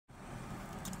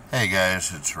Hey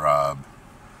guys, it's Rob.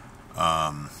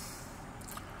 As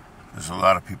a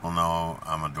lot of people know,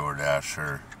 I'm a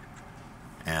DoorDasher,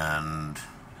 and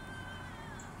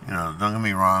don't get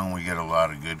me wrong, we get a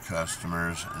lot of good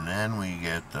customers, and then we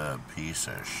get the piece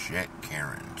of shit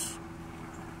Karens.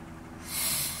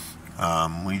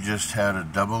 We just had a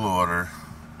double order.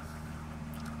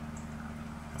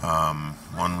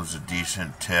 One was a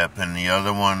decent tip, and the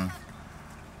other one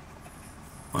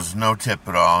was no tip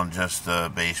at all, and just the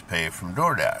base pay from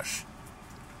DoorDash.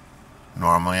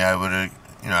 Normally, I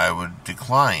would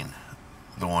decline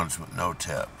the ones with no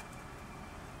tip.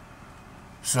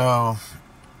 So,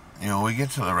 we get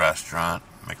to the restaurant,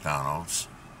 McDonald's.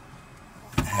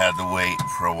 Had to wait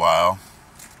for a while.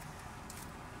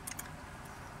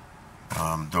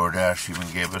 DoorDash even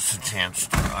gave us a chance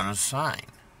to unassign.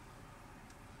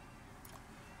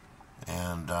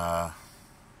 And,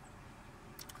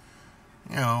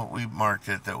 we marked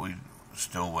it that we'd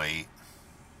still wait.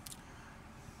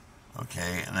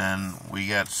 Okay, and then we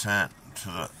got sent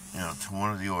to to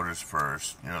one of the orders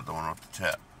first, the one with the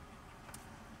tip.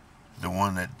 The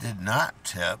one that did not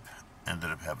tip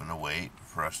ended up having to wait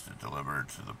for us to deliver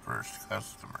to the first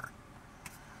customer.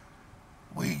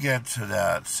 We get to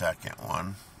that second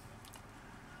one,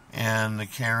 and the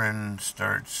Karen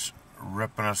starts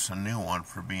ripping us a new one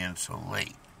for being so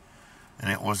late.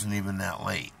 And it wasn't even that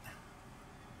late.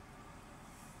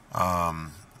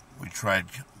 We tried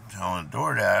telling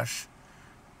DoorDash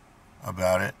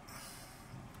about it.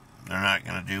 They're not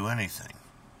going to do anything.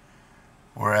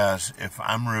 Whereas if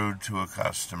I'm rude to a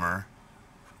customer,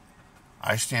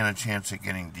 I stand a chance at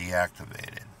getting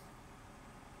deactivated.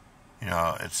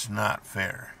 It's not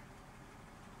fair.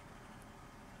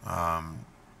 Kind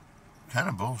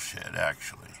of bullshit,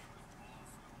 actually.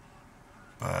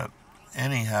 But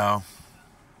anyhow,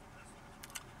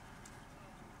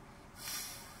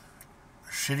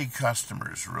 shitty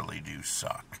customers really do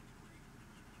suck.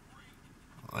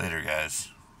 Later, guys.